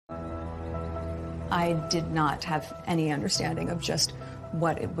I did not have any understanding of just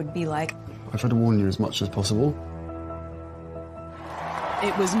what it would be like. I try to warn you as much as possible.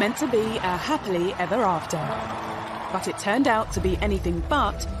 It was meant to be a happily ever after, but it turned out to be anything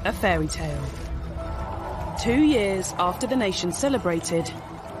but a fairy tale. 2 years after the nation celebrated,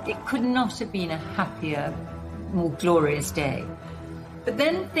 it could not have been a happier, more glorious day. But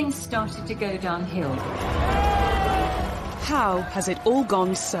then things started to go downhill. How has it all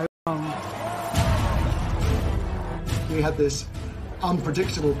gone so wrong? We had this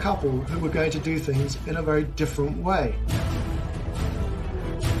unpredictable couple who were going to do things in a very different way.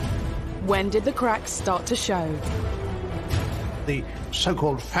 When did the cracks start to show? The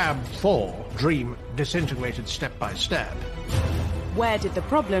so-called Fab Four dream disintegrated step by step. Where did the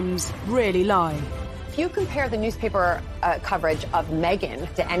problems really lie? If you compare the newspaper coverage of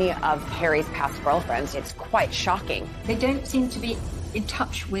Meghan to any of Harry's past girlfriends, it's quite shocking. They don't seem to be in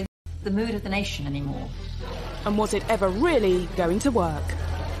touch with the mood of the nation anymore. And was it ever really going to work?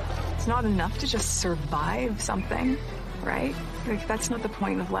 It's not enough to just survive something, right? Like, that's not the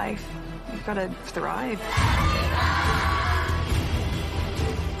point of life. You've got to thrive.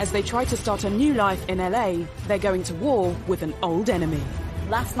 As they try to start a new life in LA, they're going to war with an old enemy.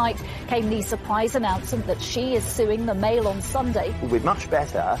 Last night came the surprise announcement that she is suing the Mail on Sunday. It would be much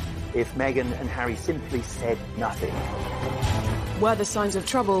better if Meghan and Harry simply said nothing. Were the signs of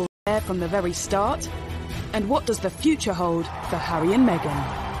trouble there from the very start? And what does the future hold for Harry and Meghan?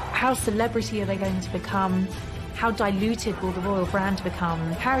 How celebrity are they going to become? How diluted will the royal brand become?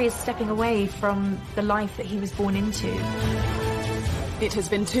 Harry is stepping away from the life that he was born into. It has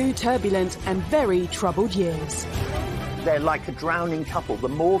been 2 turbulent and very troubled years. They're like a drowning couple. The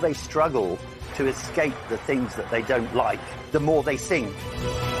more they struggle to escape the things that they don't like, the more they sink.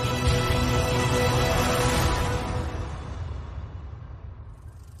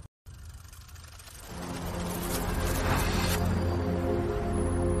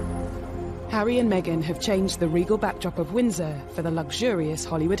 Harry and Meghan have changed the regal backdrop of Windsor for the luxurious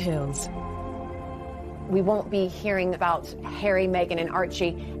Hollywood Hills. We won't be hearing about Harry, Meghan, and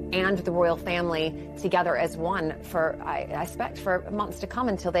Archie and the royal family together as one for, I expect, for months to come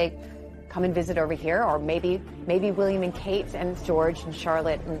until they come and visit over here, or maybe William and Kate and George and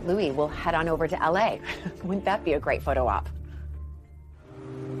Charlotte and Louis will head on over to LA. Wouldn't that be a great photo op?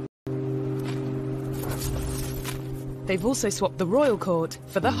 They've also swapped the royal court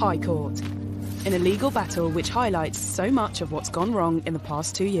for the High Court, in a legal battle which highlights so much of what's gone wrong in the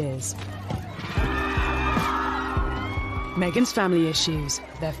past 2 years. Meghan's family issues,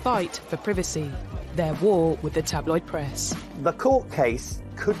 their fight for privacy, their war with the tabloid press. The court case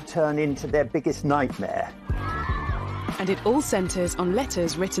could turn into their biggest nightmare. And it all centres on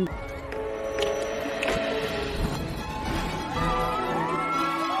letters written.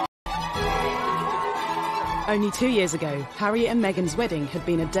 Only 2 years ago, Harry and Meghan's wedding had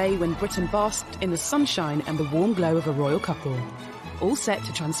been a day when Britain basked in the sunshine and the warm glow of a royal couple, all set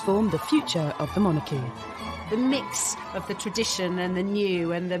to transform the future of the monarchy. The mix of the tradition and the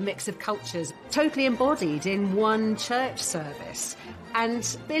new and the mix of cultures totally embodied in one church service.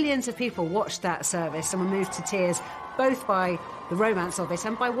 And billions of people watched that service and were moved to tears, both by the romance of it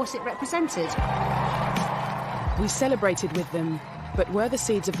and by what it represented. We celebrated with them, but were the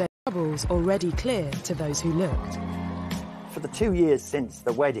seeds of their troubles already clear to those who looked? For the 2 years since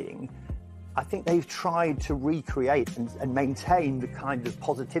the wedding, I think they've tried to recreate and maintain the kind of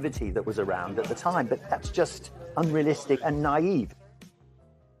positivity that was around at the time, but that's just unrealistic and naive.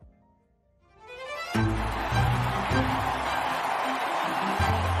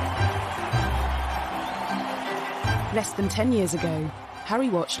 Less than 10 years ago, Harry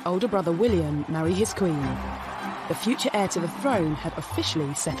watched older brother William marry his queen. The future heir to the throne had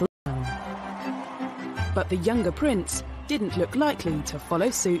officially settled down. But the younger prince didn't look likely to follow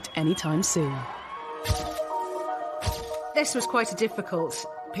suit anytime soon. This was quite a difficult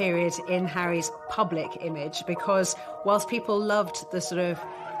period in Harry's public image because whilst people loved the sort of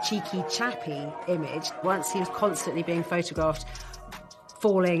cheeky, chappy image, once he was constantly being photographed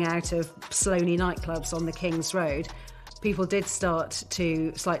falling out of Sloane nightclubs on the King's Road, people did start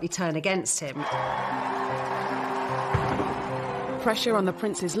to slightly turn against him. Pressure on the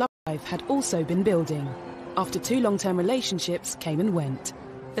prince's love life had also been building. After 2 long-term relationships came and went.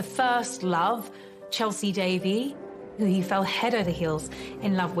 The first love, Chelsea Davy, who he fell head over heels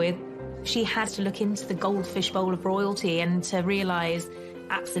in love with, she had to look into the goldfish bowl of royalty and to realise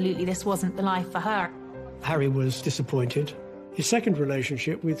absolutely this wasn't the life for her. Harry was disappointed. His second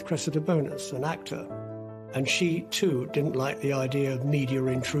relationship with Cressida Bonus, an actor, and she too didn't like the idea of media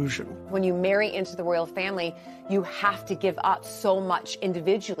intrusion. When you marry into the royal family, you have to give up so much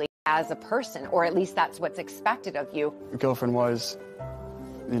individually as a person, or at least that's what's expected of you. Girlfriend-wise,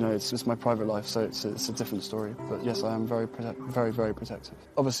 you know, it's just my private life, so it's a different story. But yes, I am very, very protective.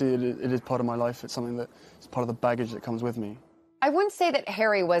 Obviously, it is part of my life. It's something that is part of the baggage that comes with me. I wouldn't say that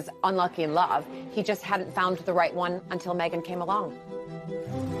Harry was unlucky in love. He just hadn't found the right one until Meghan came along.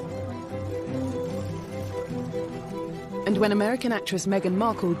 And when American actress Meghan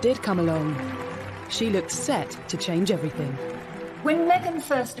Markle did come along, she looked set to change everything. When Meghan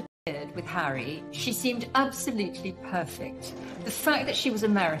first appeared with Harry, she seemed absolutely perfect. The fact that she was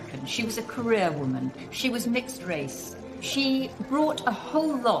American, she was a career woman, she was mixed race. She brought a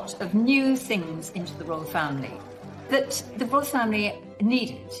whole lot of new things into the royal family that the royal family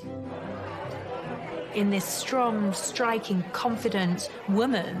needed. In this strong, striking, confident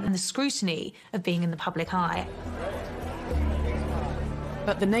woman and the scrutiny of being in the public eye.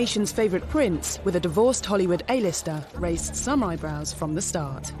 But the nation's favourite prince, with a divorced Hollywood A-lister, raised some eyebrows from the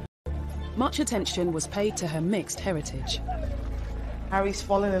start. Much attention was paid to her mixed heritage. Harry's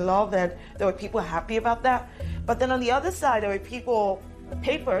fallen in love, and there were people happy about that. But then on the other side, there were people,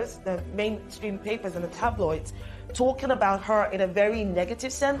 papers, the mainstream papers and the tabloids, talking about her in a very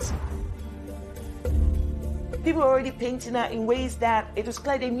negative sense. People were already painting her in ways that it was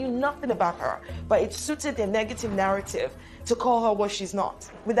clear they knew nothing about her, but it suited their negative narrative to call her what she's not,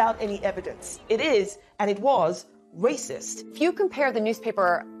 without any evidence. It is, and it was, racist. If you compare the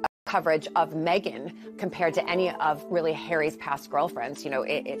newspaper coverage of Meghan compared to any of really Harry's past girlfriends, you know,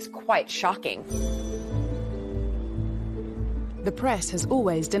 it's quite shocking. The press has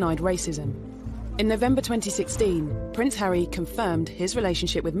always denied racism. In November 2016, Prince Harry confirmed his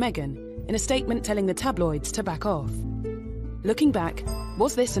relationship with Meghan in a statement telling the tabloids to back off. Looking back,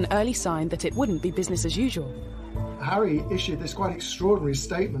 was this an early sign that it wouldn't be business as usual? Harry issued this quite extraordinary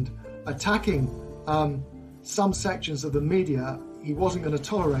statement attacking some sections of the media he wasn't going to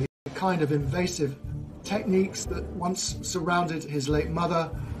tolerate, the kind of invasive techniques that once surrounded his late mother.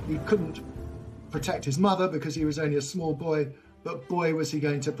 He couldn't protect his mother because he was only a small boy, but boy was he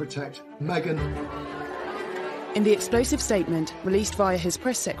going to protect Meghan. In the explosive statement released via his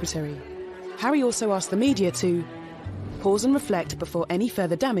press secretary, Harry also asked the media to pause and reflect before any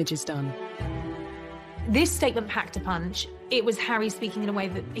further damage is done. This statement packed a punch. It was Harry speaking in a way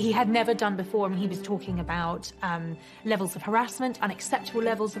that he had never done before, and he was talking about levels of harassment, unacceptable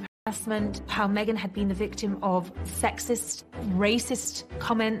levels of harassment, how Meghan had been the victim of sexist, racist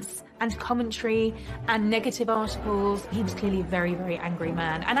comments and commentary and negative articles. He was clearly a very, very angry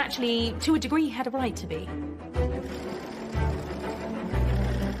man, and actually, to a degree, he had a right to be.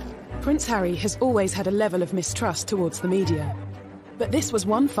 Prince Harry has always had a level of mistrust towards the media. But this was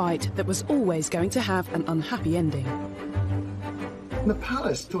one fight that was always going to have an unhappy ending. The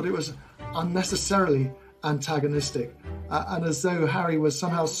palace thought it was unnecessarily antagonistic, and as though Harry was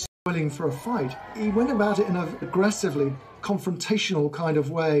somehow spoiling for a fight. He went about it in an aggressively confrontational kind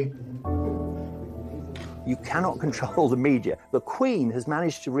of way. You cannot control the media. The Queen has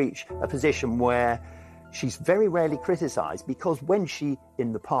managed to reach a position where she's very rarely criticised, because when she,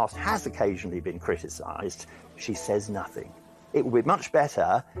 in the past, has occasionally been criticised, she says nothing. It would be much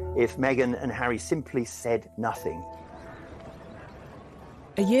better if Meghan and Harry simply said nothing.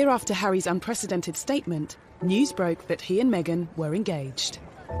 A year after Harry's unprecedented statement, news broke that he and Meghan were engaged.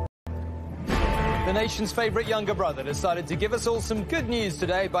 The nation's favourite younger brother decided to give us all some good news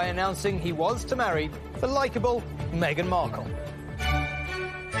today by announcing he was to marry the likeable Meghan Markle.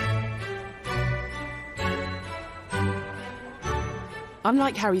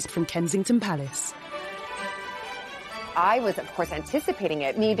 Unlike Harry's from Kensington Palace. I was, of course, anticipating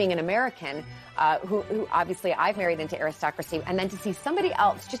it, me being an American, who obviously I've married into aristocracy, and then to see somebody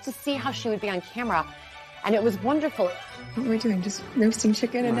else, just to see how she would be on camera. And it was wonderful. What were we doing? Just roasting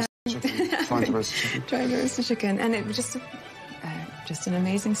chicken and Trying to roast chicken. Trying to roast the chicken. And it was just an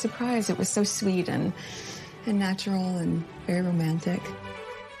amazing surprise. It was so sweet and natural and very romantic.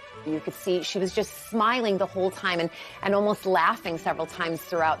 You could see she was just smiling the whole time and almost laughing several times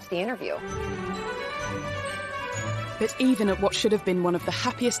throughout the interview. But even at what should have been one of the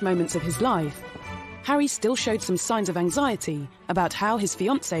happiest moments of his life, Harry still showed some signs of anxiety about how his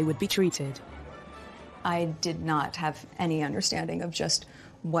fiancée would be treated. I did not have any understanding of just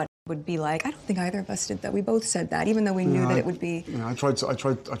what it would be like. I don't think either of us did that. We both said that, even though we knew that it would be. You know, I tried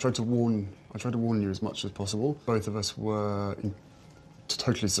to warn you as much as possible. Both of us were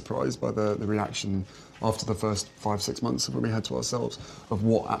totally surprised by the reaction after the first 5-6 months of when we had to ourselves of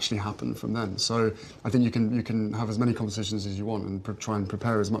what actually happened from then. So I think you can have as many conversations as you want and try and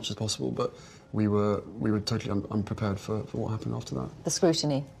prepare as much as possible, but we were totally unprepared for what happened after that. The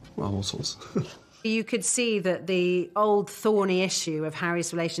scrutiny. Well, all sorts. You could see that the old thorny issue of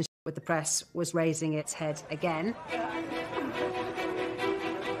Harry's relationship with the press was raising its head again.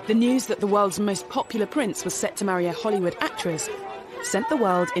 The news that the world's most popular prince was set to marry a Hollywood actress sent the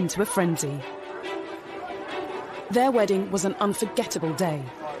world into a frenzy. Their wedding was an unforgettable day,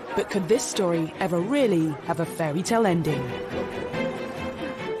 but could this story ever really have a fairy tale ending?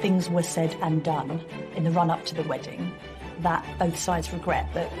 Things were said and done in the run-up to the wedding that both sides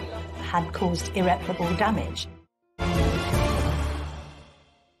regret that had caused irreparable damage.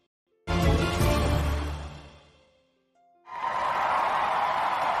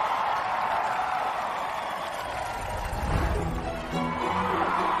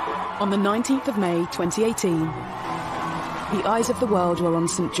 On the 19th of May 2018, the eyes of the world were on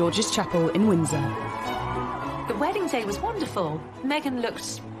St George's Chapel in Windsor. The wedding day was wonderful. Meghan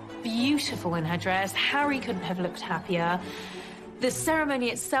looked beautiful in her dress. Harry couldn't have looked happier. The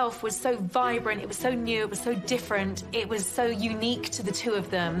ceremony itself was so vibrant, it was so new, it was so different, it was so unique to the two of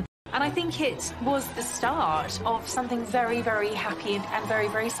them. And I think it was the start of something very, very happy and very,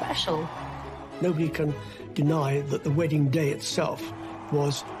 very special. Nobody can deny that the wedding day itself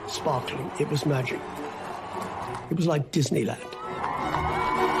was sparkling. It was magic. It was like Disneyland.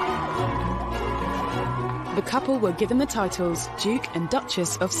 The couple were given the titles Duke and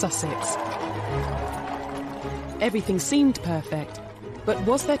Duchess of Sussex. Everything seemed perfect, but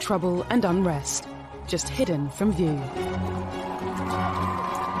was there trouble and unrest, just hidden from view?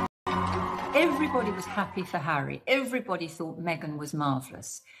 Everybody was happy for Harry. Everybody thought Meghan was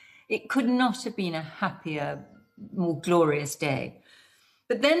marvellous. It could not have been a happier, more glorious day.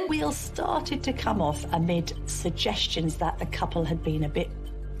 But then wheels started to come off amid suggestions that the couple had been a bit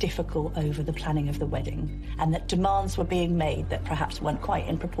difficult over the planning of the wedding and that demands were being made that perhaps weren't quite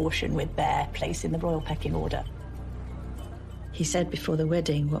in proportion with their place in the royal pecking order. He said before the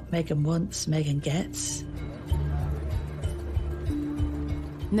wedding, what Meghan wants, Meghan gets.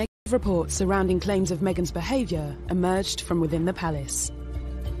 Negative reports surrounding claims of Meghan's behaviour emerged from within the palace.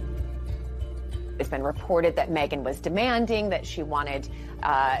 It's been reported that Meghan was demanding, that she wanted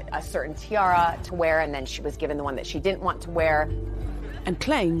a certain tiara to wear, and then she was given the one that she didn't want to wear. And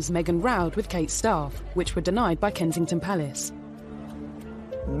claims Meghan rowed with Kate's staff, which were denied by Kensington Palace.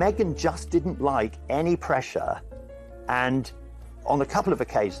 Meghan just didn't like any pressure, and on a couple of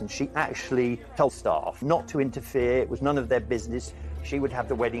occasions she actually told staff not to interfere. It was none of their business. She would have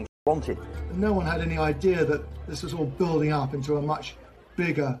the wedding she wanted. No one had any idea that this was all building up into a much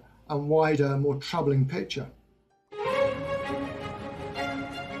bigger and wider, more troubling picture.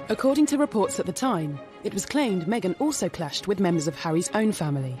 According to reports at the time, it was claimed Meghan also clashed with members of Harry's own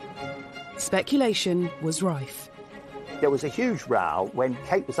family. Speculation was rife. There was a huge row when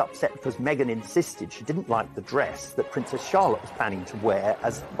Kate was upset because Meghan insisted she didn't like the dress that Princess Charlotte was planning to wear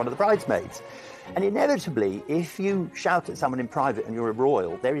as one of the bridesmaids. And inevitably, if you shout at someone in private and you're a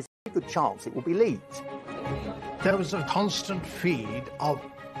royal, there is a good chance it will be leaked. There was a constant feed of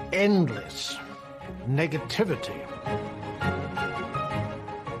endless negativity.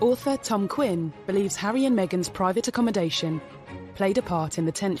 Author Tom Quinn believes Harry and Meghan's private accommodation played a part in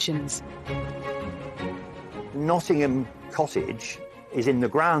the tensions. Nottingham Cottage is in the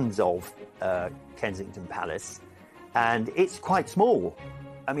grounds of Kensington Palace, and it's quite small.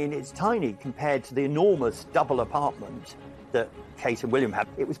 I mean, it's tiny compared to the enormous double apartment that Kate and William had.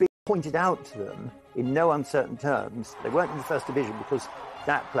 It was being pointed out to them in no uncertain terms. They weren't in the First Division because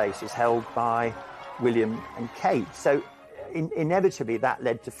that place is held by William and Kate. So inevitably that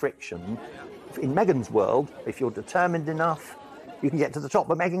led to friction. In Meghan's world, if you're determined enough, you can get to the top,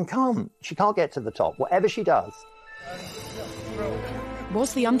 but Meghan can't. She can't get to the top, whatever she does.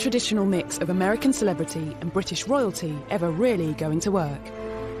 Was the untraditional mix of American celebrity and British royalty ever really going to work?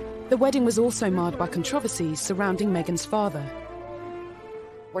 The wedding was also marred by controversies surrounding Meghan's father.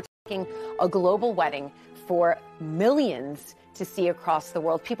 We're talking a global wedding for millions to see across the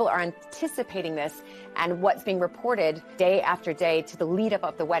world. People are anticipating this, and what's being reported day after day to the lead up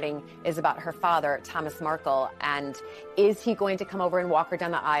of the wedding is about her father, Thomas Markle, and is he going to come over and walk her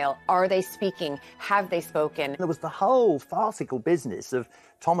down the aisle? Are they speaking? Have they spoken? There was the whole farcical business of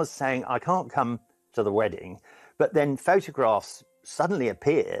Thomas saying, I can't come to the wedding, but then photographs suddenly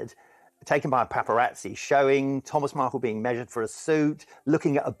appeared, taken by a paparazzi, showing Thomas Markle being measured for a suit,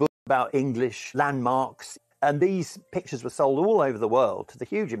 looking at a book about English landmarks. And these pictures were sold all over the world to the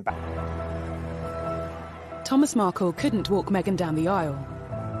huge impact. Thomas Markle couldn't walk Meghan down the aisle,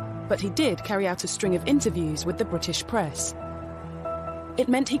 but he did carry out a string of interviews with the British press. It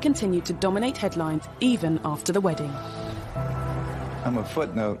meant he continued to dominate headlines even after the wedding. I'm a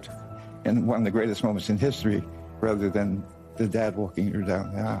footnote in one of the greatest moments in history, rather than the dad walking her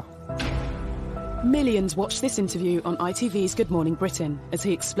down the aisle. Millions watched this interview on ITV's Good Morning Britain as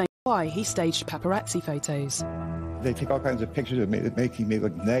he explained why he staged paparazzi photos. They take all kinds of pictures of me that making me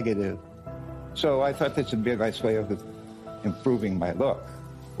look negative. So I thought this would be a nice way of improving my look.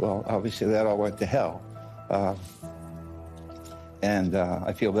 Well, obviously that all went to hell. And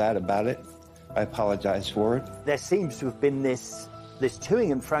I feel bad about it. I apologize for it. There seems to have been this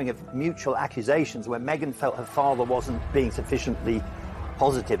toing and froing of mutual accusations where Meghan felt her father wasn't being sufficiently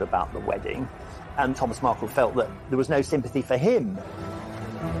positive about the wedding, and Thomas Markle felt that there was no sympathy for him.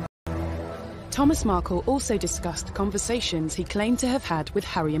 Thomas Markle also discussed conversations he claimed to have had with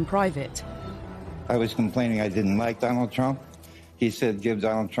Harry in private. I was complaining I didn't like Donald Trump. He said, give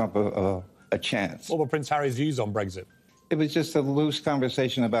Donald Trump a chance. What were Prince Harry's views on Brexit? It was just a loose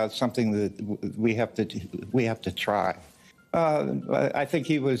conversation about something that we have to try. I think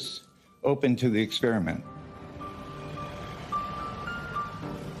he was open to the experiment.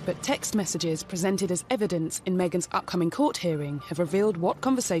 But text messages presented as evidence in Meghan's upcoming court hearing have revealed what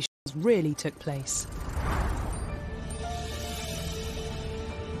conversations really took place.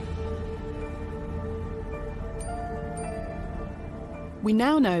 We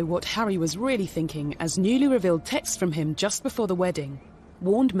now know what Harry was really thinking as newly revealed texts from him just before the wedding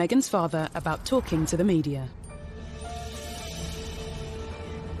warned Meghan's father about talking to the media.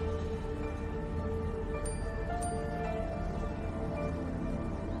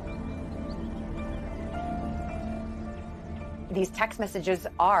 These text messages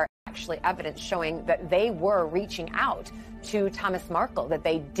are actually evidence showing that they were reaching out to Thomas Markle, that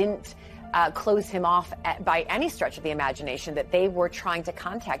they didn't close him off by any stretch of the imagination, that they were trying to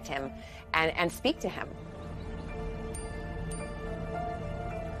contact him and speak to him.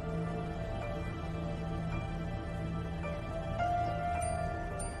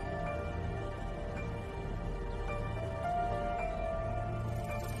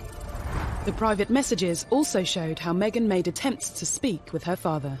 The private messages also showed how Meghan made attempts to speak with her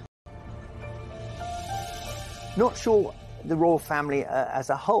father. Not sure the royal family as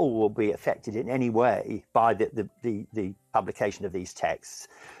a whole will be affected in any way by the publication of these texts,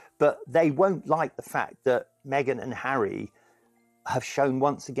 but they won't like the fact that Meghan and Harry have shown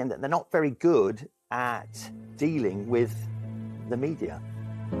once again that they're not very good at dealing with the media.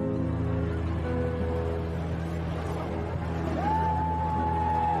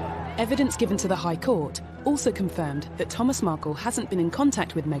 Evidence given to the High Court also confirmed that Thomas Markle hasn't been in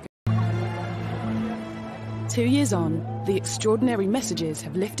contact with Meghan. 2 years on, the extraordinary messages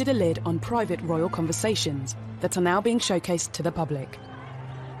have lifted a lid on private royal conversations that are now being showcased to the public.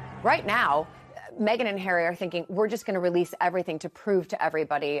 Right now, Meghan and Harry are thinking, we're just going to release everything to prove to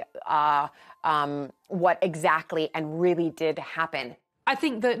everybody what exactly and really did happen. I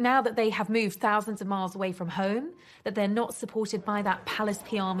think that now that they have moved thousands of miles away from home, that they're not supported by that palace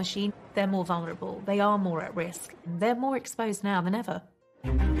PR machine, they're more vulnerable, they are more at risk, they're more exposed now than ever.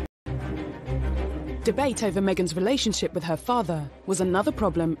 Debate over Meghan's relationship with her father was another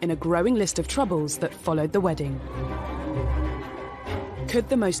problem in a growing list of troubles that followed the wedding. Could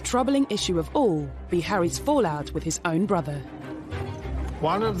the most troubling issue of all be Harry's fallout with his own brother?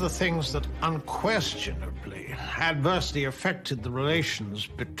 One of the things that unquestionably adversely affected the relations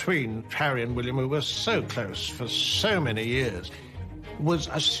between Harry and William, who were so close for so many years, was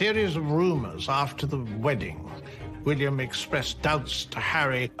a series of rumours after the wedding. William expressed doubts to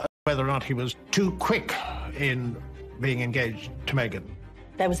Harry whether or not he was too quick in being engaged to Meghan.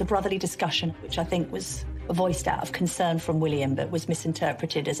 There was a brotherly discussion, which I think was voiced out of concern from William, but was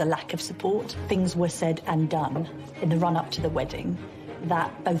misinterpreted as a lack of support. Things were said and done in the run-up to the wedding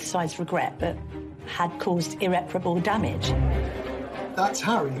that both sides regret, but had caused irreparable damage. That's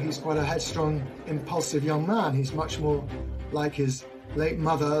Harry. He's quite a headstrong, impulsive young man. He's much more like his late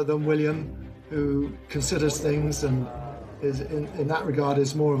mother than William, who considers things and is, in that regard,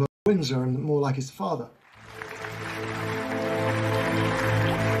 is more of a Windsor and more like his father.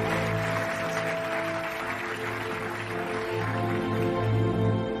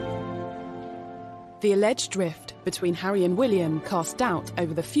 The alleged rift between Harry and William cast doubt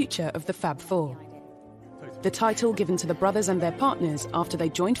over the future of the Fab Four, the title given to the brothers and their partners after they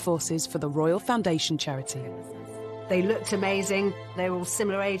joined forces for the Royal Foundation charity. They looked amazing, they were all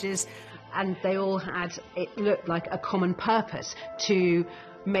similar ages, and they all had, it looked like a common purpose to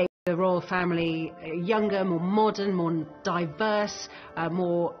make the royal family younger, more modern, more diverse,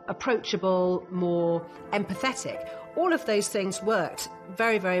 more approachable, more empathetic. All of those things worked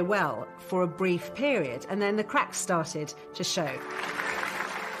very, very well for a brief period, and then the cracks started to show.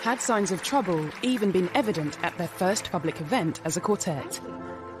 Had signs of trouble even been evident at their first public event as a quartet?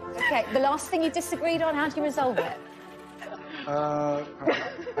 Okay, the last thing you disagreed on, how do you resolve it? I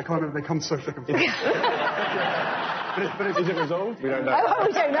can't remember, they come so thick and fast. But is it resolved? We don't know. Oh,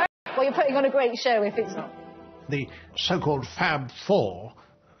 we don't know. Well, you're putting on a great show if it's not. The so-called Fab Four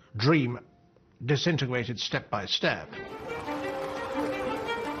dream disintegrated step by step.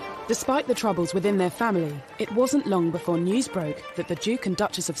 Despite the troubles within their family, it wasn't long before news broke that the Duke and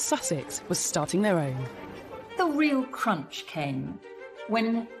Duchess of Sussex was starting their own. The real crunch came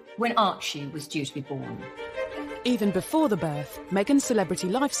when Archie was due to be born. Even before the birth, Meghan's celebrity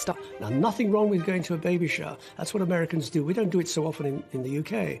lifestyle... Now, nothing wrong with going to a baby shower. That's what Americans do. We don't do it so often in the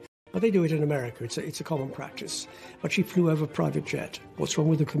UK, but they do it in America. It's a common practice. But she flew over a private jet. What's wrong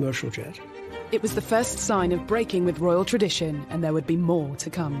with a commercial jet? It was the first sign of breaking with royal tradition, and there would be more to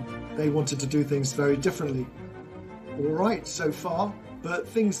come. They wanted to do things very differently. All right, so far, but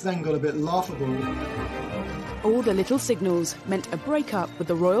things then got a bit laughable. All the little signals meant a breakup with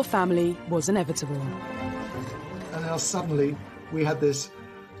the royal family was inevitable. And now suddenly we had this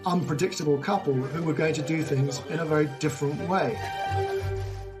unpredictable couple who were going to do things in a very different way.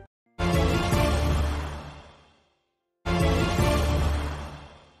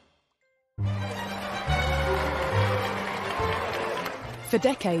 For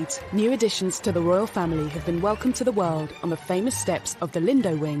decades, new additions to the royal family have been welcomed to the world on the famous steps of the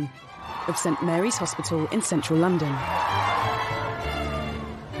Lindo wing of St Mary's Hospital in central London.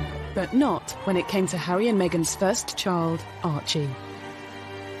 But not when it came to Harry and Meghan's first child, Archie.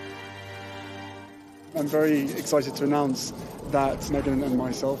 I'm very excited to announce that Meghan and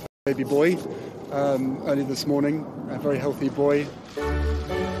myself have a baby boy early this morning, a very healthy boy.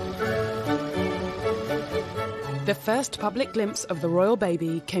 The first public glimpse of the royal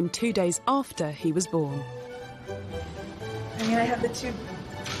baby came 2 days after he was born. I mean, I have the two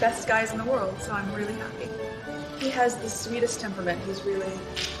best guys in the world, so I'm really happy. He has the sweetest temperament. He's really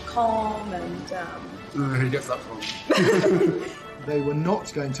calm and... Who gets that from? They were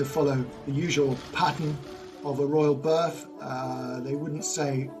not going to follow the usual pattern of a royal birth. They wouldn't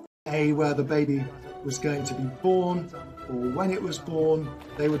say, where the baby was going to be born or when it was born.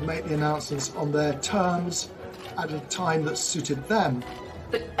 They would make the announcements on their terms at a time that suited them.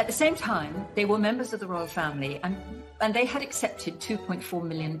 But at the same time, they were members of the royal family and they had accepted £2.4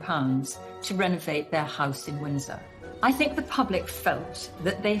 million to renovate their house in Windsor. I think the public felt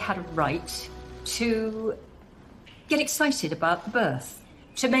that they had a right to get excited about the birth,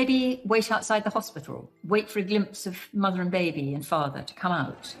 to maybe wait outside the hospital, wait for a glimpse of mother and baby and father to come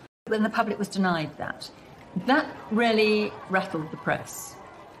out. When the public was denied that, that really rattled the press.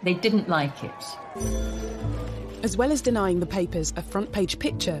 They didn't like it. As well as denying the papers a front-page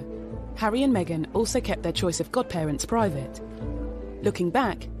picture, Harry and Meghan also kept their choice of godparents private. Looking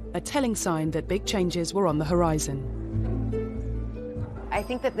back, a telling sign that big changes were on the horizon. I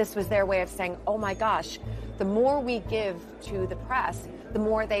think that this was their way of saying, oh my gosh, the more we give to the press, the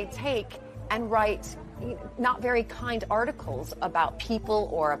more they take and write not very kind articles about people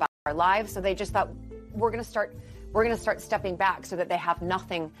or about our lives. So they just thought, we're going to start stepping back so that they have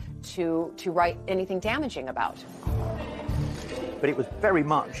nothing to write anything damaging about. But it was very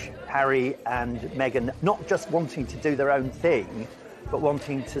much Harry and Meghan not just wanting to do their own thing, but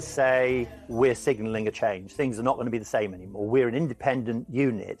wanting to say, we're signalling a change. Things are not going to be the same anymore. We're an independent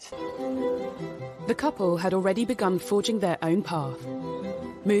unit. The couple had already begun forging their own path,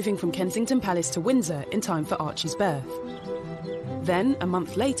 moving from Kensington Palace to Windsor in time for Archie's birth. Then, a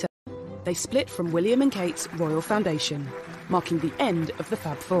month later, they split from William and Kate's Royal Foundation, marking the end of the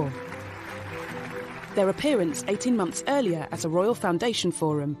Fab Four. Their appearance 18 months earlier at a Royal Foundation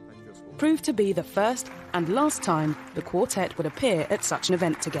forum proved to be the first and last time the quartet would appear at such an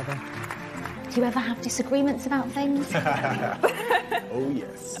event together. Do you ever have disagreements about things? Oh,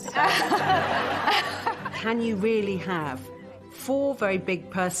 yes. Can you really have four very big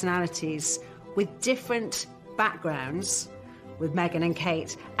personalities with different backgrounds, with Meghan and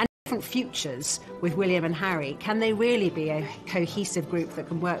Kate, and different futures with William and Harry? Can they really be a cohesive group that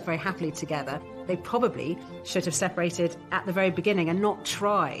can work very happily together? They probably should have separated at the very beginning and not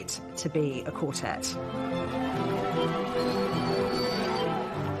tried to be a quartet.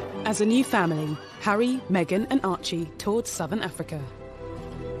 As a new family, Harry, Meghan and Archie toured southern Africa.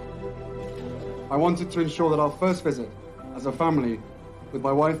 I wanted to ensure that our first visit as a family, with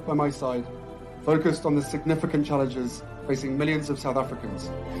my wife by my side, focused on the significant challenges facing millions of South Africans.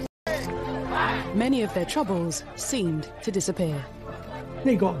 Many of their troubles seemed to disappear.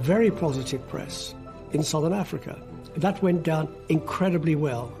 They got very positive press in southern Africa. That went down incredibly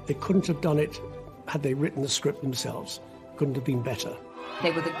well. They couldn't have done it had they written the script themselves. Couldn't have been better.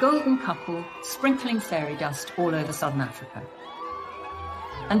 They were the golden couple sprinkling fairy dust all over southern Africa.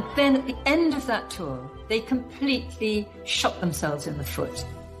 And then at the end of that tour, they completely shot themselves in the foot.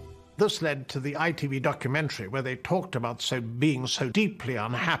 This led to the ITV documentary where they talked about being so deeply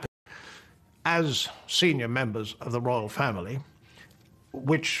unhappy as senior members of the royal family,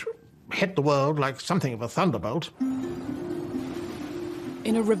 which hit the world like something of a thunderbolt.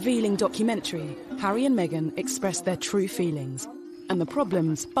 In a revealing documentary, Harry and Meghan expressed their true feelings and the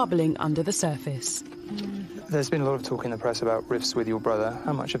problems bubbling under the surface. There's been a lot of talk in the press about rifts with your brother.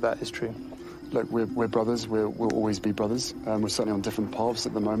 How much of that is true? Look, we're brothers. We'll always be brothers. We're certainly on different paths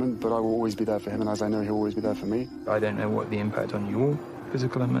at the moment, but I will always be there for him, and as I know, he'll always be there for me. I don't know what the impact on your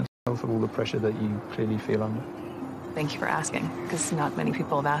physical and mental health of all the pressure that you clearly feel under. Thank you for asking, because not many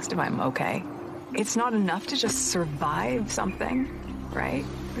people have asked if I'm okay. It's not enough to just survive something, right?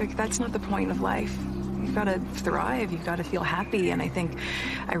 Like, that's not the point of life. You've got to thrive, you've got to feel happy, and I think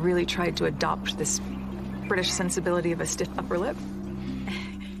I really tried to adopt this British sensibility of a stiff upper lip.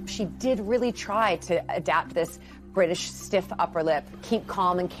 She did really try to adapt this British stiff upper lip, keep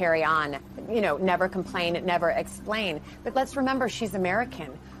calm and carry on, you know, never complain, never explain. But let's remember, she's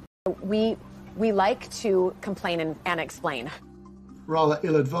American. We like to complain and explain. Rather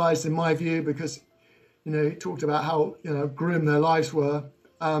ill-advised, in my view, because, you know, he talked about how, you know, grim their lives were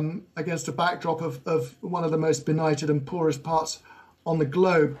against a backdrop of one of the most benighted and poorest parts on the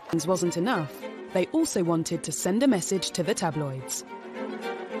globe. Wasn't enough. They also wanted to send a message to the tabloids.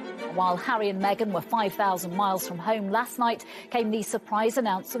 While Harry and Meghan were 5,000 miles from home last night, came the surprise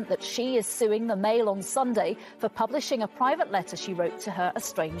announcement that she is suing the Mail on Sunday for publishing a private letter she wrote to her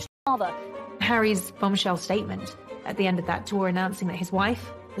estranged father. Harry's bombshell statement at the end of that tour announcing that his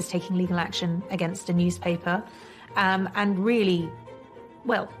wife was taking legal action against a newspaper, and really,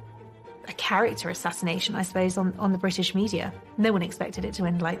 well, a character assassination, I suppose, on the British media. No one expected it to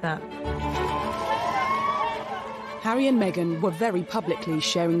end like that. Harry and Meghan were very publicly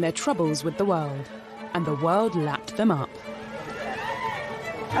sharing their troubles with the world, and the world lapped them up.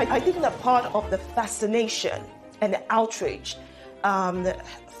 I think that part of the fascination and the outrage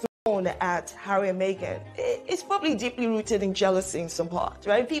thrown at Harry and Meghan is probably deeply rooted in jealousy in some part,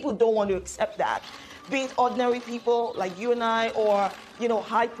 right? People don't want to accept that. Be it ordinary people like you and I, or, you know,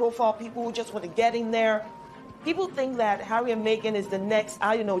 high-profile people who just want to get in there. People think that Harry and Meghan is the next,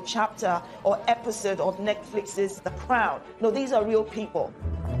 I don't know, chapter or episode of Netflix's The Crown. No, these are real people.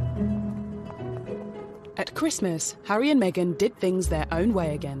 At Christmas, Harry and Meghan did things their own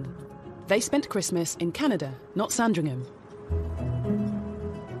way again. They spent Christmas in Canada, not Sandringham.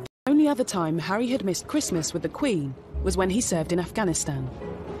 The only other time Harry had missed Christmas with the Queen was when he served in Afghanistan.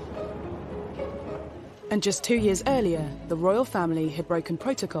 And just 2 years earlier, the royal family had broken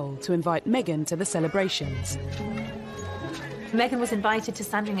protocol to invite Meghan to the celebrations. Meghan was invited to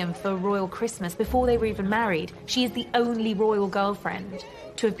Sandringham for Royal Christmas before they were even married. She is the only royal girlfriend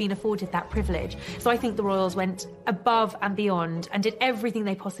to have been afforded that privilege. So I think the royals went above and beyond and did everything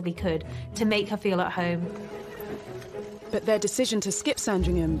they possibly could to make her feel at home. But their decision to skip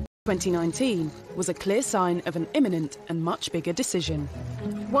Sandringham in 2019 was a clear sign of an imminent and much bigger decision.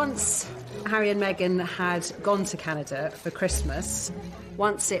 Once Harry and Meghan had gone to Canada for Christmas,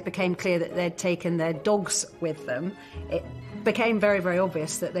 once it became clear that they'd taken their dogs with them, it became very, very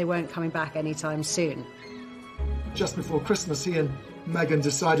obvious that they weren't coming back anytime soon. Just before Christmas, he and Meghan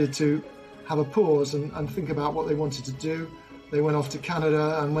decided to have a pause and think about what they wanted to do. They went off to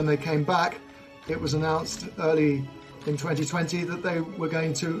Canada, and when they came back, it was announced early in 2020 that they were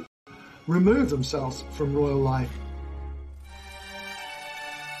going to remove themselves from royal life.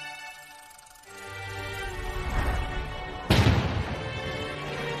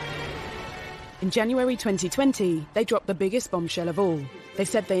 In January 2020, they dropped the biggest bombshell of all. They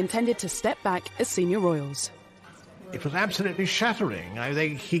said they intended to step back as senior royals. It was absolutely shattering.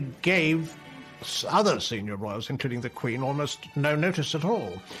 He gave other senior royals, including the Queen, almost no notice at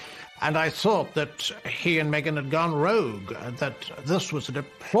all. And I thought that he and Meghan had gone rogue, and that this was a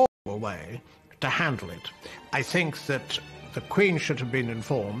deplorable way to handle it. I think that the Queen should have been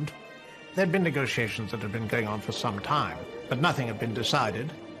informed. There had been negotiations that had been going on for some time, but nothing had been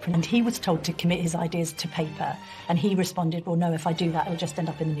decided. And he was told to commit his ideas to paper, and he responded, well, no, if I do that, it'll just end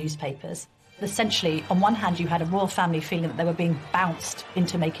up in the newspapers. Essentially, on one hand, you had a royal family feeling that they were being bounced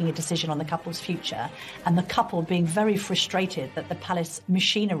into making a decision on the couple's future, and the couple being very frustrated that the palace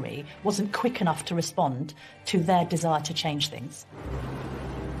machinery wasn't quick enough to respond to their desire to change things.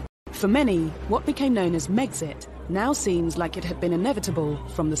 For many, what became known as Megxit now seems like it had been inevitable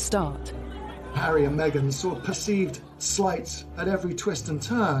from the start. Harry and Meghan sort of perceived slights at every twist and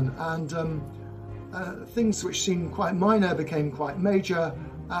turn, and things which seemed quite minor became quite major,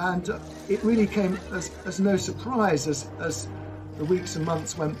 and it really came as no surprise as the weeks and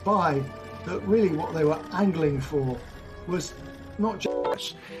months went by that really what they were angling for was not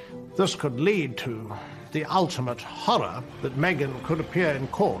just... This could lead to the ultimate horror that Meghan could appear in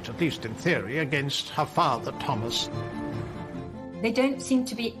court, at least in theory, against her father, Thomas. They don't seem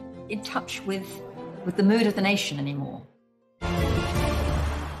to be in touch with the mood of the nation anymore.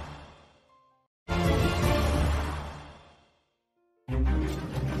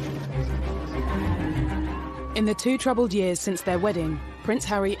 In the 2 troubled years since their wedding, Prince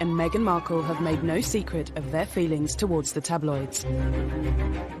Harry and Meghan Markle have made no secret of their feelings towards the tabloids.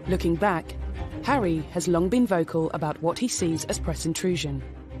 Looking back, Harry has long been vocal about what he sees as press intrusion.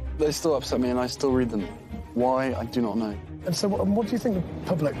 They still upset me and I still read them. Why, I do not know. And so what do you think the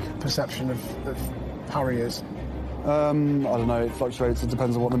public perception of Harry is? I don't know, it fluctuates. It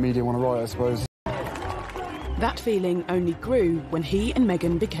depends on what the media want to write, I suppose. That feeling only grew when he and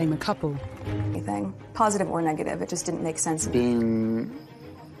Meghan became a couple. Anything, positive or negative, it just didn't make sense. Being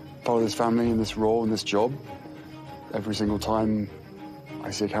part of this family in this role and this job, every single time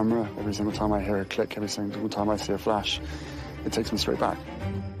I see a camera, every single time I hear a click, every single time I see a flash, it takes me straight back.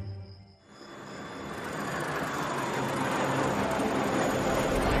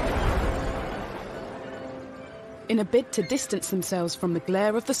 In a bid to distance themselves from the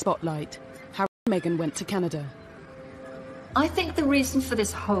glare of the spotlight, Harry and Meghan went to Canada. I think the reason for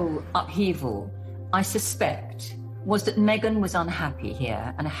this whole upheaval, I suspect, was that Meghan was unhappy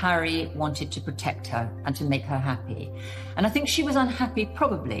here and Harry wanted to protect her and to make her happy. And I think she was unhappy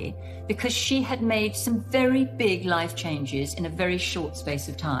probably because she had made some very big life changes in a very short space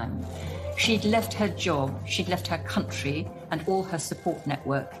of time. She'd left her job, she'd left her country and all her support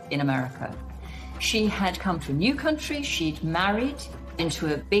network in America. She had come to a new country, she'd married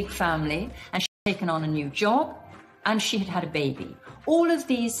into a big family and she'd taken on a new job. And she had had a baby. All of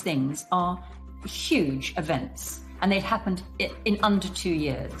these things are huge events, and they'd happened in under 2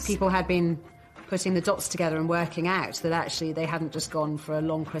 years. People had been putting the dots together and working out that actually they hadn't just gone for a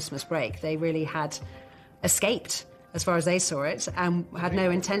long Christmas break. They really had escaped, as far as they saw it, and had no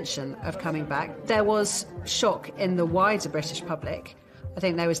intention of coming back. There was shock in the wider British public. I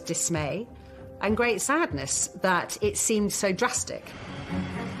think there was dismay and great sadness that it seemed so drastic.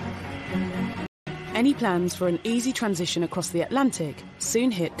 Any plans for an easy transition across the Atlantic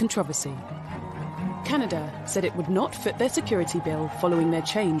soon hit controversy. Canada said it would not foot their security bill following their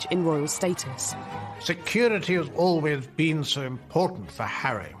change in royal status. Security has always been so important for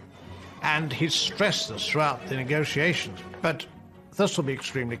Harry, and he's stressed this throughout the negotiations. But this will be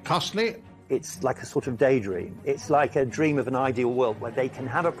extremely costly. It's like a sort of daydream. It's like a dream of an ideal world where they can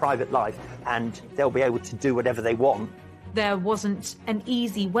have a private life and they'll be able to do whatever they want. There wasn't an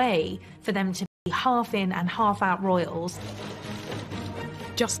easy way for them to be half in and half out royals.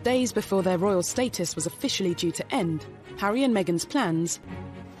 Just days before their royal status was officially due to end, Harry and Meghan's plans,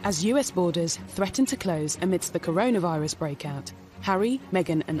 as US borders threatened to close amidst the coronavirus breakout, Harry,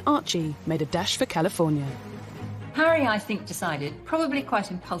 Meghan and Archie made a dash for California. Harry, I think, decided, probably quite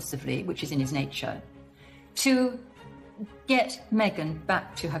impulsively, which is in his nature, to get Meghan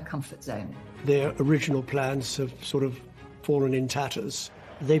back to her comfort zone. Their original plans have sort of fallen in tatters.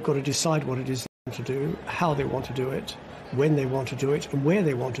 They've got to decide what it is they want to do, how they want to do it, when they want to do it, and where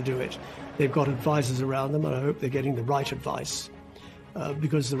they want to do it. They've got advisors around them, and I hope they're getting the right advice.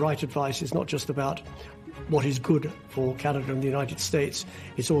 Because the right advice is not just about what is good for Canada and the United States,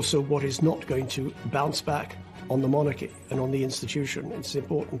 it's also what is not going to bounce back on the monarchy and on the institution. It's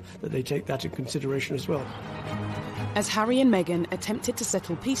important that they take that into consideration as well. As Harry and Meghan attempted to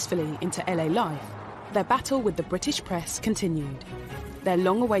settle peacefully into LA life, their battle with the British press continued. Their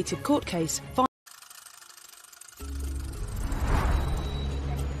long-awaited court case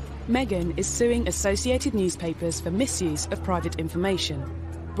Meghan is suing Associated Newspapers for misuse of private information,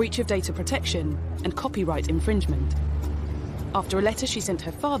 breach of data protection, and copyright infringement, after a letter she sent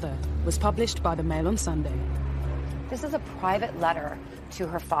her father was published by the Mail on Sunday. This is a private letter to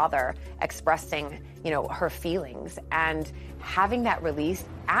her father expressing, her feelings, and having that released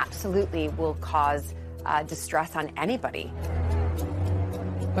absolutely will cause distress on anybody.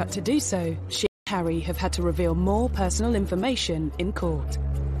 But to do so, she and Harry have had to reveal more personal information in court.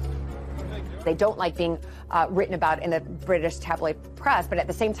 They don't like being written about in the British tabloid press, but at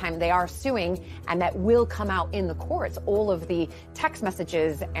the same time, they are suing, and that will come out in the courts, all of the text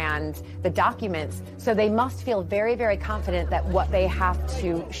messages and the documents. So they must feel very, very confident that what they have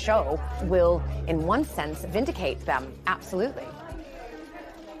to show will, in one sense, vindicate them. Absolutely.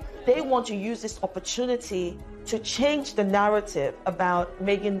 They want to use this opportunity to change the narrative about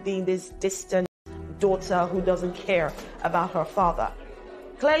Meghan being this distant daughter who doesn't care about her father.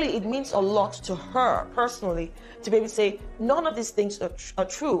 Clearly, it means a lot to her personally to be able to say, none of these things are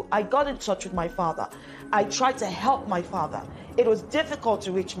true. I got in touch with my father. I tried to help my father. It was difficult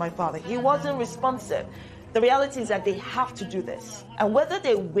to reach my father. He wasn't responsive. The reality is that they have to do this. And whether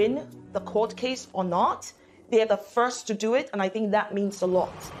they win the court case or not, they're the first to do it, and I think that means a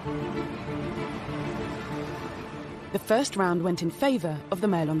lot. The first round went in favour of the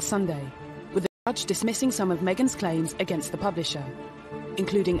Mail on Sunday, with the judge dismissing some of Meghan's claims against the publisher,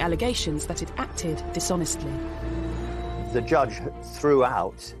 including allegations that it acted dishonestly. The judge threw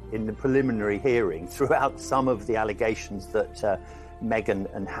out, in the preliminary hearing, threw out some of the allegations that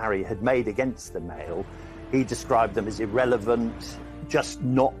Meghan and Harry had made against the Mail. He described them as irrelevant, just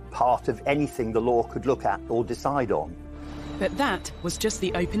not part of anything the law could look at or decide on. But that was just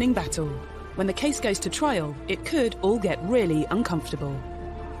the opening battle. When the case goes to trial, it could all get really uncomfortable.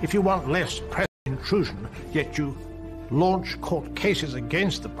 If you want less press intrusion, yet you launch court cases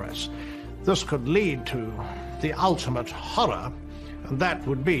against the press, this could lead to the ultimate horror, and that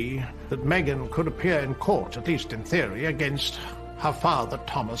would be that Meghan could appear in court, at least in theory, against her father,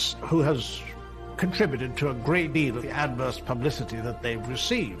 Thomas, who has contributed to a great deal of the adverse publicity that they've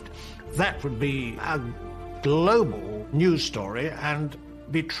received. That would be a global news story and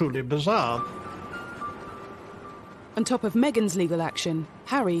be truly bizarre. On top of Meghan's legal action,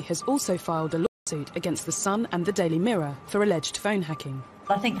 Harry has also filed a lawsuit against The Sun and the Daily Mirror for alleged phone hacking.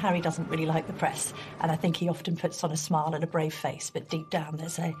 I think Harry doesn't really like the press, and I think he often puts on a smile and a brave face, but deep down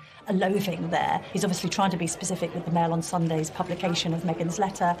there's a loathing there. He's obviously trying to be specific with the Mail on Sunday's publication of Meghan's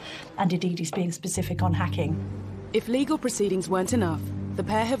letter, and indeed he's being specific on hacking. If legal proceedings weren't enough, the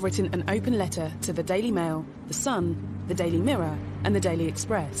pair have written an open letter to the Daily Mail, The Sun, the Daily Mirror and the Daily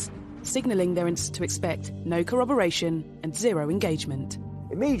Express, signalling they're to expect no corroboration and zero engagement.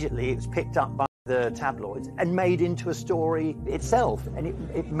 Immediately it was picked up by the tabloids and made into a story itself, and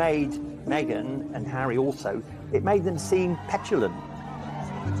it made Meghan and Harry also, it made them seem petulant.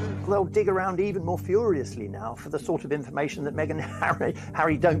 They'll dig around even more furiously now for the sort of information that Meghan and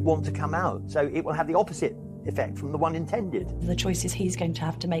Harry don't want to come out, so it will have the opposite effect from the one intended. The choices he's going to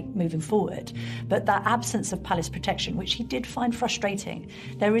have to make moving forward, but that absence of palace protection, which he did find frustrating,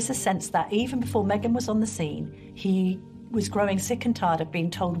 there is a sense that even before Meghan was on the scene, he was growing sick and tired of being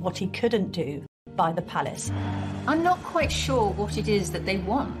told what he couldn't do by the palace. I'm not quite sure what it is that they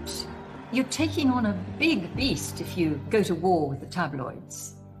want. You're taking on a big beast if you go to war with the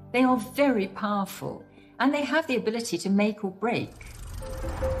tabloids. They are very powerful, and they have the ability to make or break.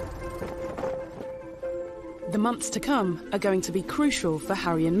 The months to come are going to be crucial for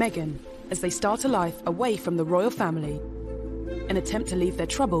Harry and Meghan as they start a life away from the royal family and attempt to leave their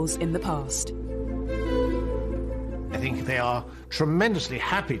troubles in the past. I think they are tremendously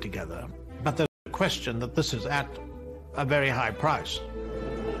happy together, but there's a question that this is at a very high price.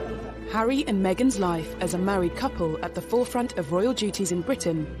 Harry and Meghan's life as a married couple at the forefront of royal duties in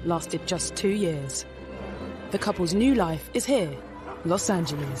Britain lasted just 2 years. The couple's new life is here, Los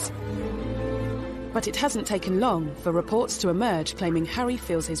Angeles. But it hasn't taken long for reports to emerge claiming Harry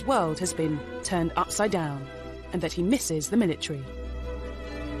feels his world has been turned upside down and that he misses the military.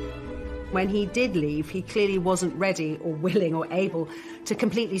 When he did leave, he clearly wasn't ready or willing or able to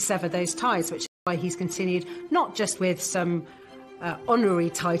completely sever those ties, which is why he's continued not just with some honorary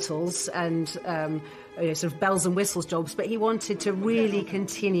titles and sort of bells and whistles jobs, but he wanted to really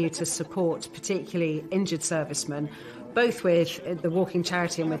continue to support particularly injured servicemen, both with the Walking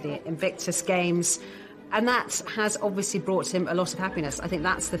Charity and with the Invictus Games. And that has obviously brought him a lot of happiness. I think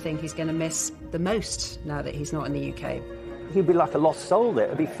that's the thing he's going to miss the most now that he's not in the UK. He'd be like a lost soul there.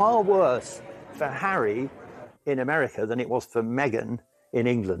 It'd be far worse for Harry in America than it was for Meghan in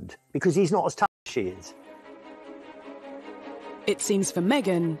England, because he's not as tough as she is. It seems for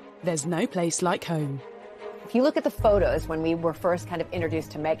Meghan, there's no place like home. If you look at the photos when we were first kind of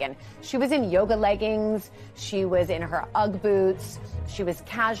introduced to Meghan, she was in yoga leggings, she was in her Ugg boots, she was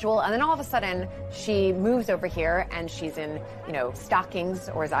casual, and then all of a sudden she moves over here and she's in, stockings,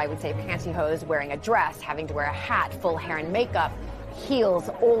 or as I would say, pantyhose, wearing a dress, having to wear a hat, full hair and makeup, heels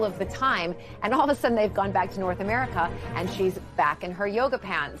all of the time, and all of a sudden they've gone back to North America and she's back in her yoga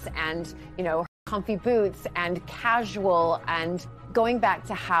pants and, her comfy boots and casual, and going back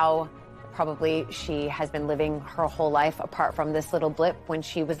to how probably she has been living her whole life apart from this little blip when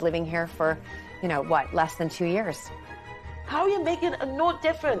she was living here for, less than 2 years. Harry and Meghan are no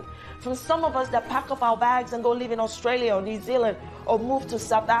different from some of us that pack up our bags and go live in Australia or New Zealand or move to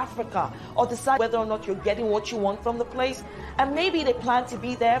South Africa or decide whether or not you're getting what you want from the place. And maybe they plan to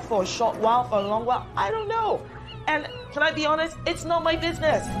be there for a short while, for a long while. I don't know. And can I be honest? It's not my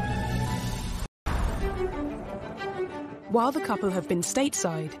business. While the couple have been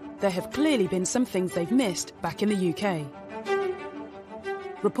stateside, there have clearly been some things they've missed back in the UK.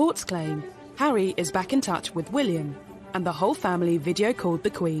 Reports claim Harry is back in touch with William, and the whole family video called the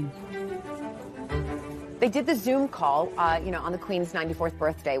Queen. They did the Zoom call, on the Queen's 94th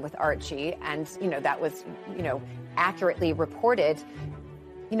birthday with Archie, and, that was, accurately reported.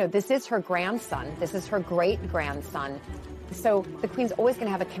 This is her grandson. This is her great-grandson. So the Queen's always going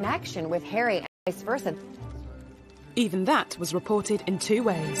to have a connection with Harry and vice versa. Even that was reported in two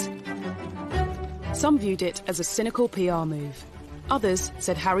ways. Some viewed it as a cynical PR move. Others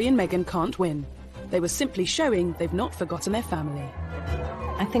said Harry and Meghan can't win. They were simply showing they've not forgotten their family.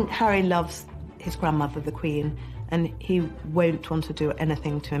 I think Harry loves his grandmother, the Queen, and he won't want to do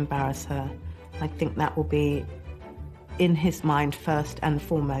anything to embarrass her. I think that will be in his mind first and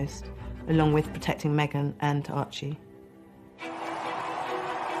foremost, along with protecting Meghan and Archie.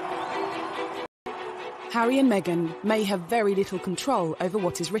 Harry and Meghan may have very little control over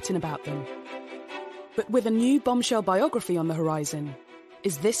what is written about them. But with a new bombshell biography on the horizon,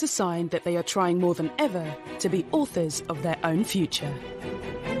 is this a sign that they are trying more than ever to be authors of their own future?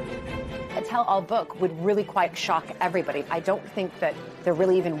 A tell-all book would really quite shock everybody. I don't think that they're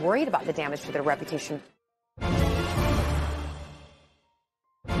really even worried about the damage to their reputation.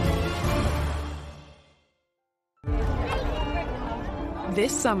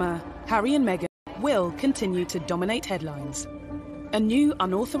 This summer, Harry and Meghan will continue to dominate headlines. A new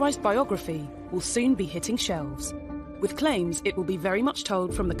unauthorised biography will soon be hitting shelves, with claims it will be very much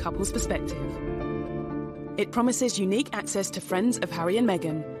told from the couple's perspective. It promises unique access to friends of Harry and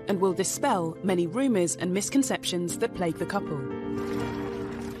Meghan and will dispel many rumours and misconceptions that plague the couple.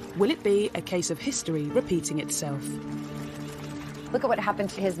 Will it be a case of history repeating itself? Look at what happened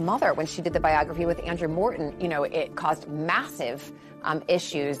to his mother when she did the biography with Andrew Morton. It caused massive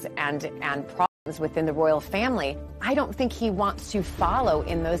issues and problems within the royal family. I don't think he wants to follow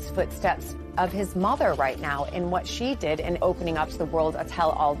in those footsteps of his mother right now in what she did in opening up to the world a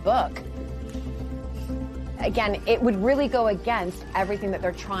tell-all book. Again, it would really go against everything that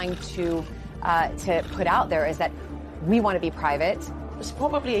they're trying to put out there, is that we want to be private. It's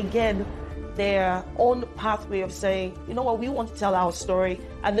probably, again, their own pathway of saying, you know what, we want to tell our story,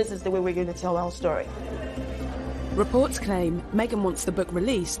 and this is the way we're going to tell our story. Reports claim Meghan wants the book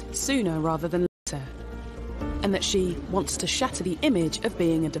released sooner rather than later, and that she wants to shatter the image of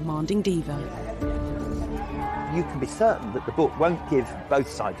being a demanding diva. You can be certain that the book won't give both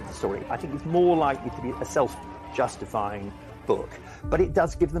sides of the story. I think it's more likely to be a self-justifying book, but it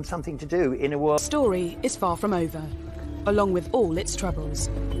does give them something to do in a world. The story is far from over, along with all its troubles.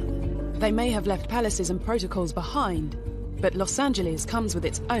 They may have left palaces and protocols behind, but Los Angeles comes with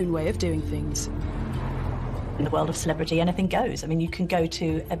its own way of doing things. In the world of celebrity, anything goes. I mean, you can go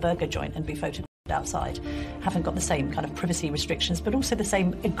to a burger joint and be photographed outside. Haven't got the same kind of privacy restrictions, but also the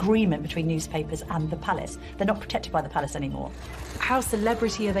same agreement between newspapers and the palace. They're not protected by the palace anymore. How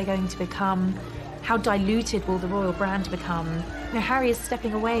celebrity are they going to become? How diluted will the royal brand become? Harry is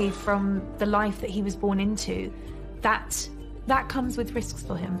stepping away from the life that he was born into. That comes with risks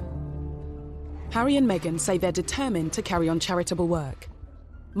for him. Harry and Meghan say they're determined to carry on charitable work.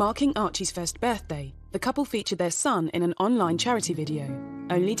 Marking Archie's first birthday, the couple featured their son in an online charity video,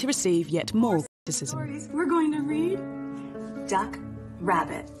 only to receive yet more criticism. We're going to read Duck,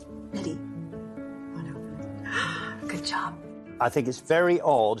 Rabbit, Eddie. Oh no. Good job. I think it's very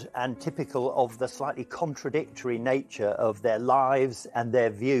odd and typical of the slightly contradictory nature of their lives and their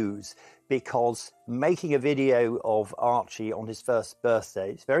views, because making a video of Archie on his first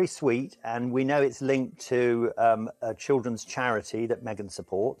birthday is very sweet, and we know it's linked to a children's charity that Meghan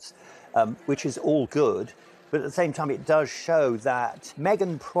supports, which is all good. But at the same time, it does show that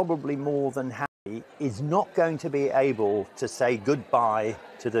Meghan, probably more than Harry, is not going to be able to say goodbye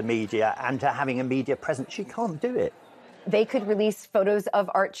to the media and to having a media presence. She can't do it. They could release photos of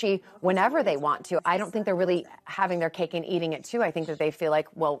Archie whenever they want to. I don't think they're really having their cake and eating it too. I think that they feel like,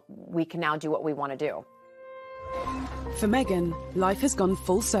 well, we can now do what we want to do. For Meghan, life has gone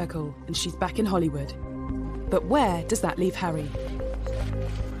full circle and she's back in Hollywood. But where does that leave Harry?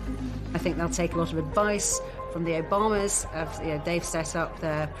 I think they'll take a lot of advice from the Obamas. They've set up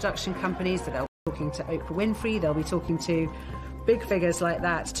their production companies, that they'll be talking to Oprah Winfrey, they'll be talking to big figures like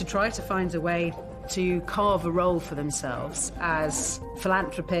that to try to find a way to carve a role for themselves as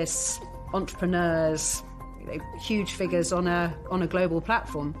philanthropists, entrepreneurs, huge figures on a global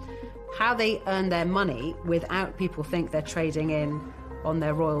platform. How they earn their money without people think they're trading in on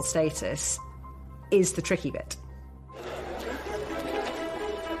their royal status is the tricky bit.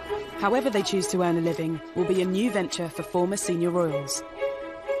 However they choose to earn a living will be a new venture for former senior royals.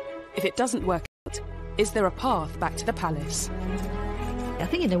 If it doesn't work out, Is there a path back to the palace? I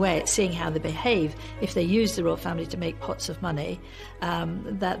think in a way it's seeing how they behave. If they use the royal family to make pots of money,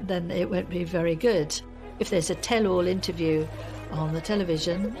 then it won't be very good. If there's a tell-all interview on the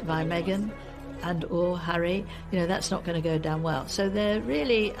television by Meghan and or Harry, that's not going to go down well. So they're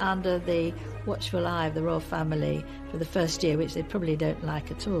really under the watchful eye of the royal family for the first year, which they probably don't like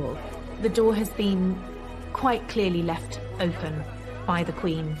at all. The door has been quite clearly left open by the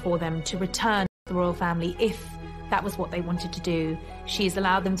Queen for them to return to the royal family if that was what they wanted to do. She's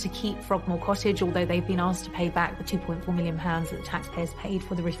allowed them to keep Frogmore Cottage, although they've been asked to pay back the £2.4 million that the taxpayers paid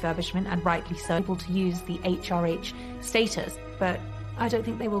for the refurbishment, and rightly so, able to use the HRH status. But I don't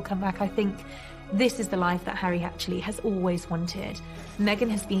think they will come back. I think this is the life that Harry actually has always wanted. Meghan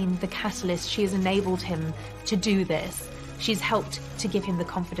has been the catalyst. She has enabled him to do this. She's helped to give him the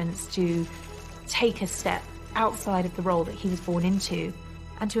confidence to take a step outside of the role that he was born into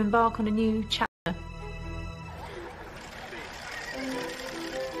and to embark on a new chapter.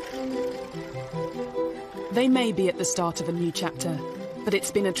 They may be at the start of a new chapter, but it's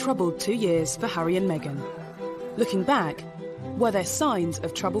been a troubled 2 years for Harry and Meghan. Looking back, were there signs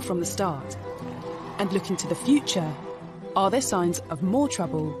of trouble from the start? And looking to the future, are there signs of more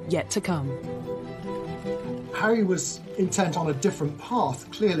trouble yet to come? Harry was intent on a different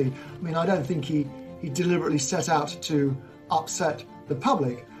path, clearly. I mean, I don't think he deliberately set out to upset the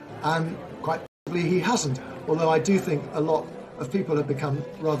public, and quite possibly he hasn't. Although I do think a lot of people have become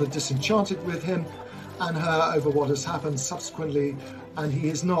rather disenchanted with him and her over what has happened subsequently, and he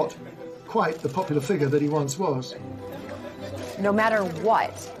is not quite the popular figure that he once was. No matter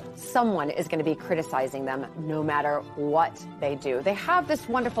what, someone is going to be criticizing them, no matter what they do. They have this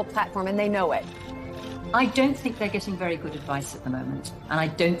wonderful platform and they know it. I don't think they're getting very good advice at the moment, and I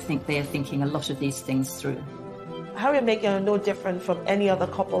don't think they are thinking a lot of these things through. Harry and Meghan are no different from any other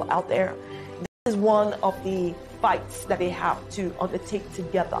couple out there. This is one of the fights that they have to undertake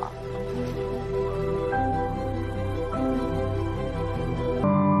together.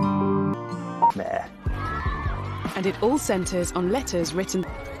 And it all centres on letters written.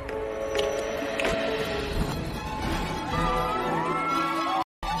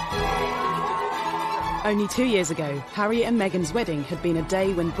 Only 2 years ago, Harry and Meghan's wedding had been a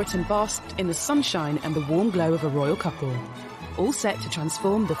day when Britain basked in the sunshine and the warm glow of a royal couple, all set to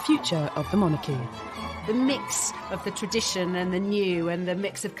transform the future of the monarchy. The mix of the tradition and the new and the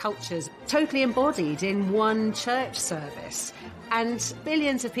mix of cultures totally embodied in one church service. And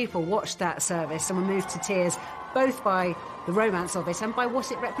billions of people watched that service and were moved to tears, both by the romance of it and by what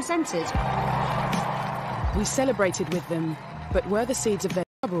it represented. We celebrated with them, but were the seeds of their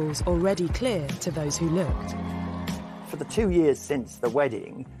troubles already clear to those who looked? For the 2 years since the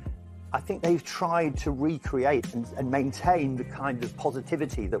wedding, I think they've tried to recreate and maintain the kind of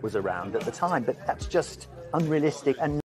positivity that was around at the time, but that's just unrealistic and